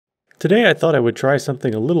Today I thought I would try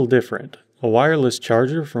something a little different, a wireless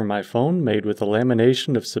charger for my phone made with a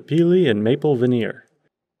lamination of sapele and maple veneer.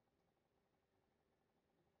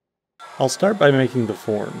 I'll start by making the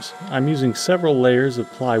forms. I'm using several layers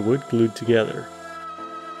of plywood glued together.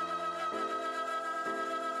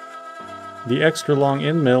 The extra long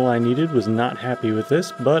end mill I needed was not happy with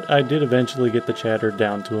this, but I did eventually get the chatter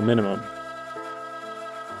down to a minimum.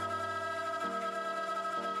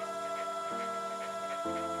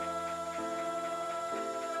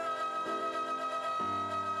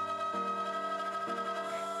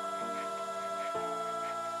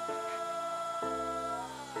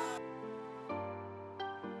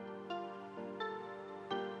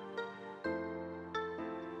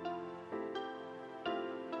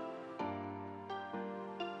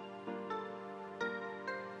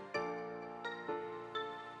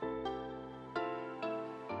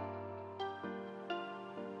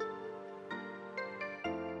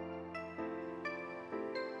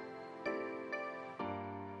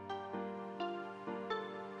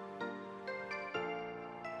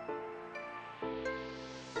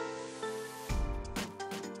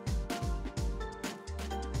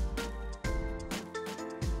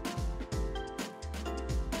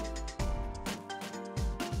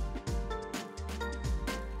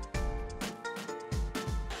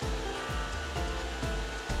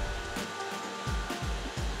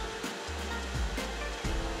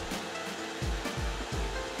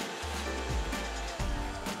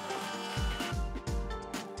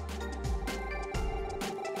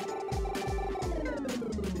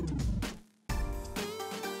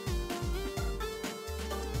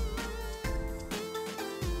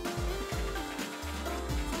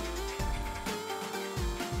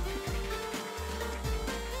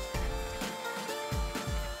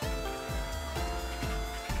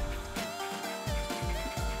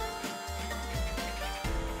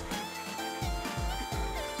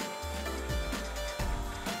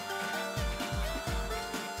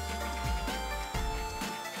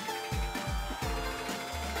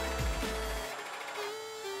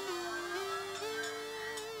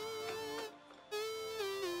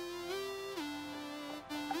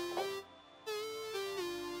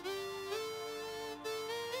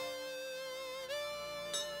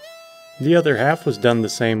 The other half was done the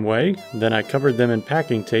same way, then I covered them in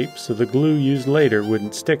packing tape so the glue used later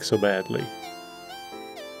wouldn't stick so badly.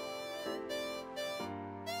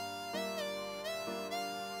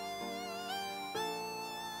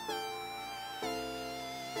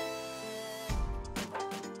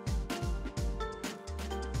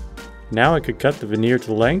 Now I could cut the veneer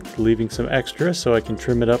to length, leaving some extra so I can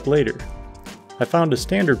trim it up later. I found a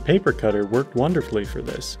standard paper cutter worked wonderfully for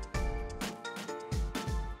this.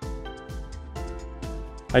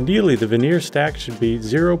 Ideally, the veneer stack should be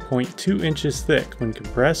 0.2 inches thick when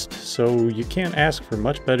compressed, so you can't ask for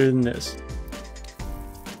much better than this.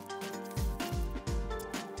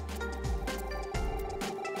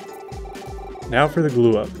 Now for the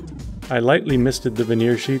glue up. I lightly misted the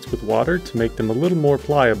veneer sheets with water to make them a little more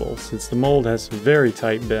pliable since the mold has some very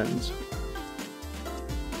tight bends.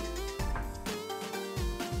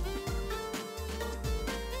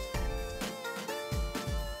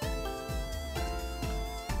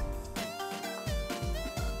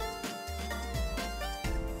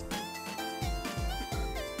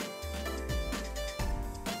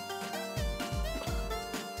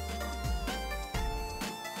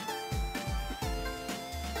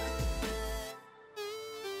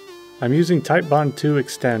 I'm using Titebond 2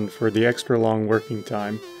 Extend for the extra long working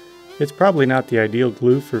time. It's probably not the ideal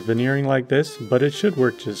glue for veneering like this, but it should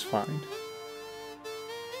work just fine.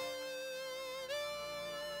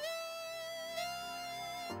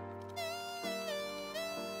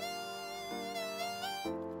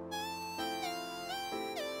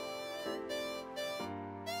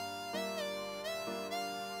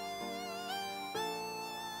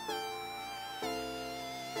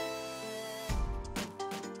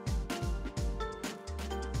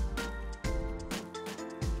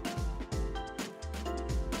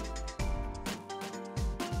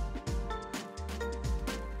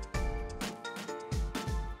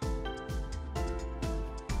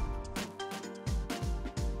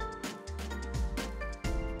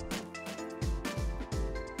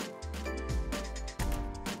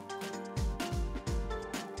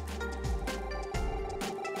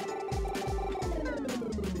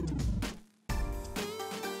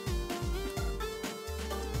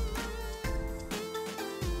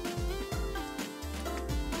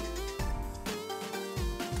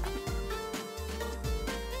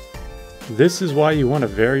 This is why you want a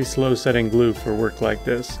very slow setting glue for work like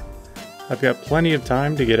this. I've got plenty of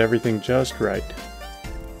time to get everything just right.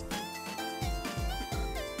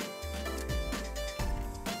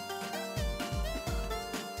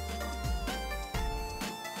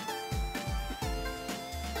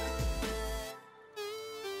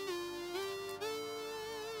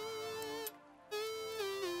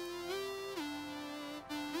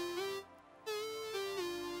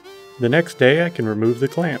 The next day I can remove the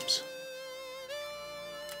clamps.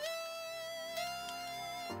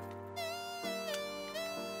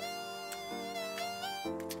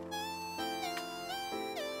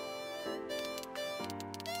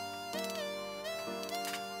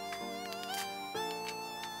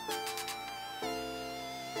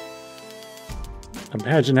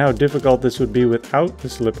 Imagine how difficult this would be without the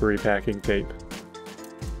slippery packing tape.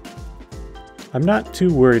 I'm not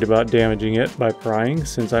too worried about damaging it by prying,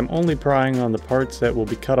 since I'm only prying on the parts that will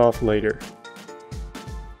be cut off later.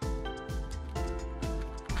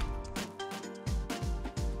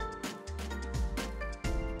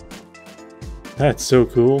 That's so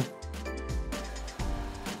cool.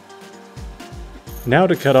 Now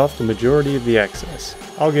to cut off the majority of the excess.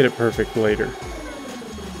 I'll get it perfect later.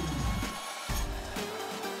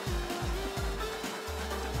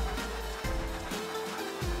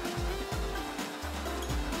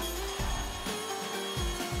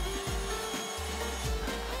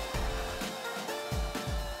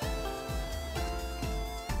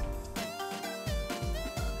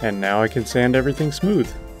 And now I can sand everything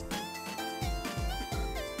smooth.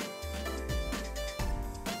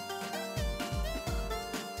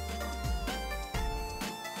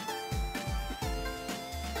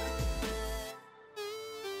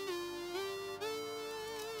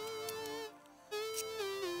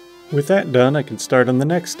 With that done, I can start on the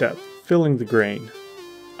next step, filling the grain.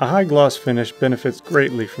 A high gloss finish benefits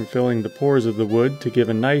greatly from filling the pores of the wood to give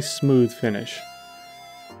a nice smooth finish.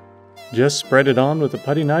 Just spread it on with a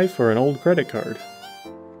putty knife or an old credit card.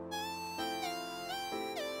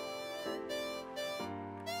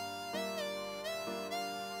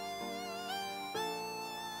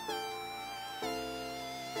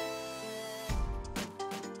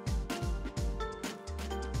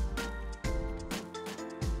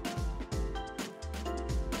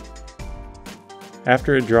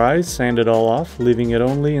 After it dries, sand it all off, leaving it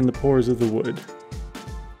only in the pores of the wood.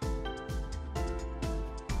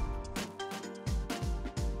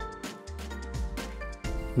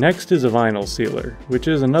 Next is a vinyl sealer, which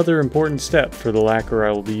is another important step for the lacquer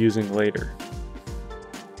I will be using later.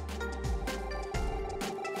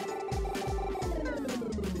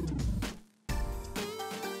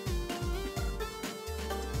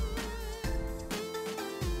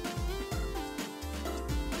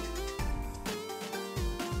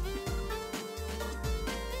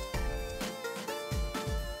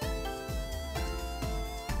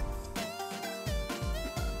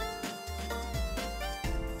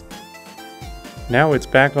 Now it's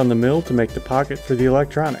back on the mill to make the pocket for the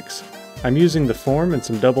electronics. I'm using the form and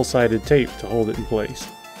some double-sided tape to hold it in place.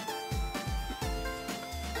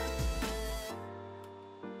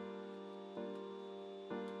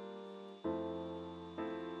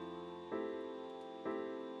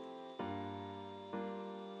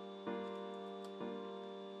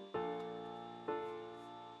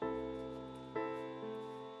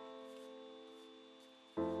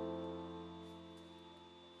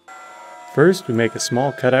 First, we make a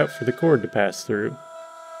small cutout for the cord to pass through.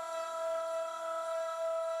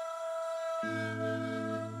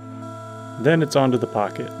 Then it's onto the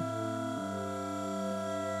pocket.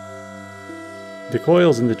 The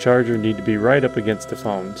coils in the charger need to be right up against the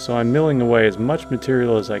phone, so I'm milling away as much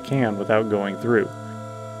material as I can without going through.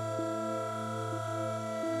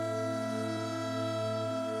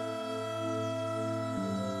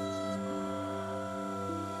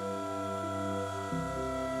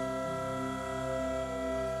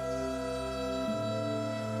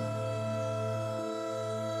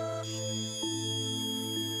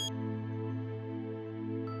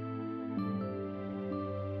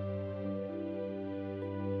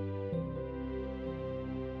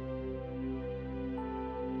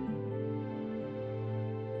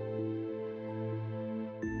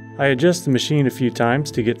 I adjust the machine a few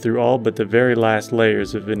times to get through all but the very last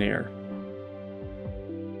layers of veneer.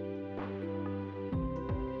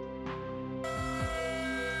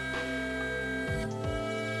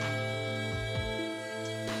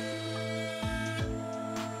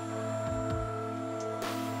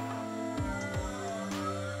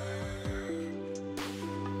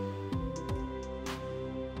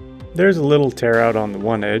 There's a little tear out on the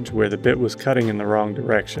one edge where the bit was cutting in the wrong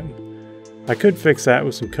direction. I could fix that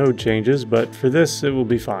with some code changes, but for this it will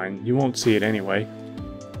be fine. You won't see it anyway.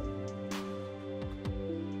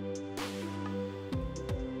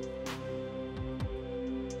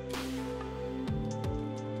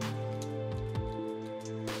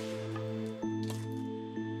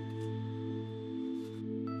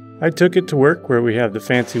 I took it to work where we have the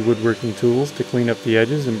fancy woodworking tools to clean up the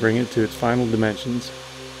edges and bring it to its final dimensions.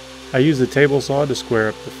 I use a table saw to square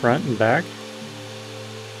up the front and back.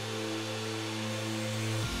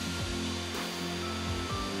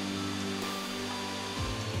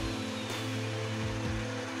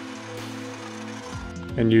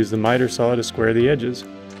 and use the miter saw to square the edges.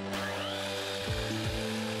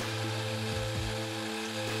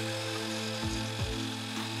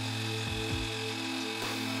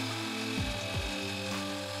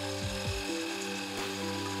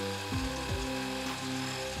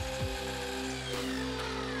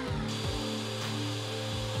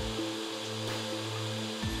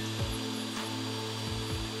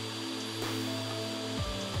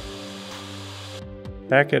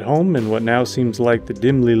 Back at home in what now seems like the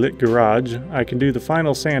dimly lit garage, I can do the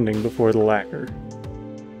final sanding before the lacquer.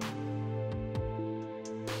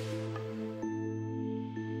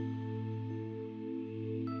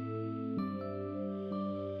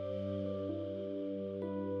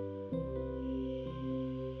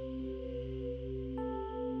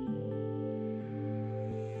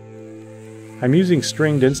 I'm using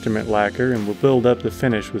stringed instrument lacquer and will build up the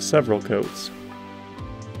finish with several coats.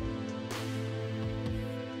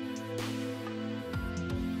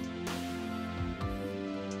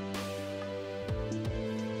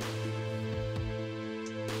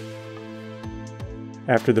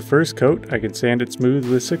 After the first coat, I can sand it smooth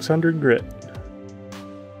with 600 grit.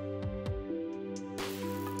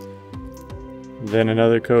 Then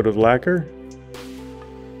another coat of lacquer,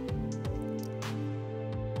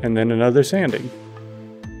 and then another sanding.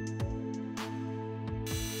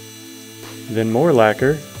 Then more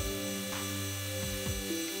lacquer,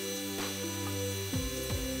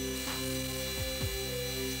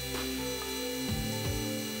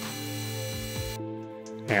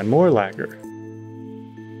 and more lacquer.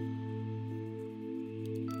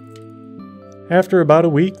 After about a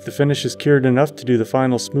week, the finish is cured enough to do the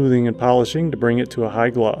final smoothing and polishing to bring it to a high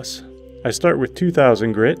gloss. I start with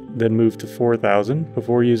 2000 grit, then move to 4000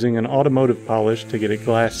 before using an automotive polish to get it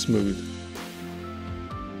glass smooth.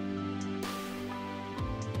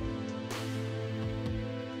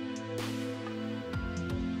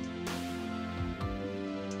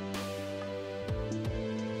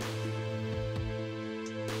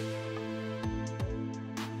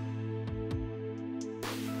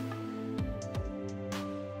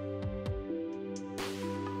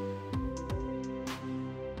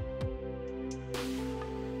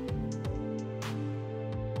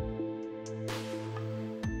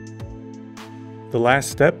 The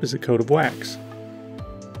last step is a coat of wax.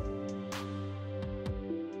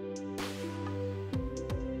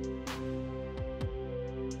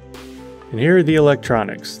 And here are the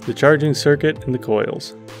electronics, the charging circuit and the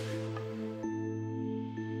coils.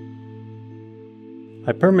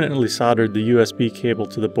 I permanently soldered the USB cable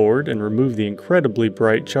to the board and removed the incredibly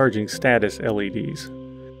bright charging status LEDs.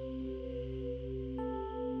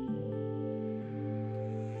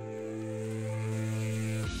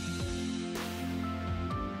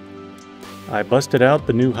 I busted out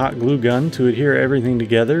the new hot glue gun to adhere everything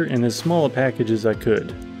together in as small a package as I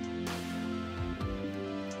could.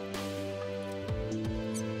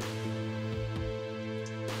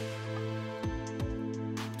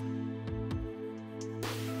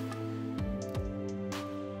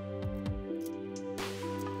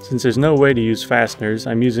 Since there's no way to use fasteners,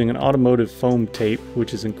 I'm using an automotive foam tape,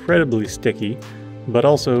 which is incredibly sticky, but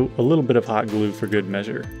also a little bit of hot glue for good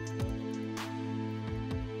measure.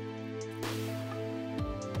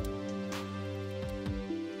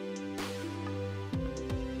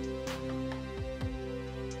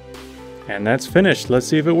 And that's finished. Let's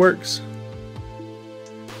see if it works.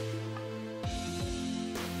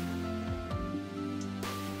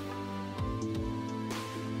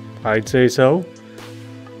 I'd say so.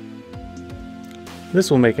 This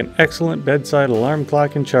will make an excellent bedside alarm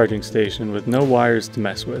clock and charging station with no wires to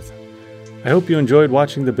mess with. I hope you enjoyed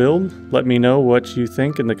watching the build. Let me know what you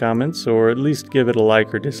think in the comments, or at least give it a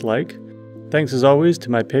like or dislike. Thanks as always to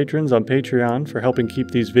my patrons on Patreon for helping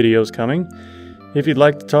keep these videos coming. If you'd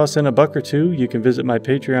like to toss in a buck or two, you can visit my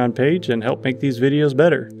Patreon page and help make these videos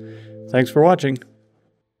better. Thanks for watching.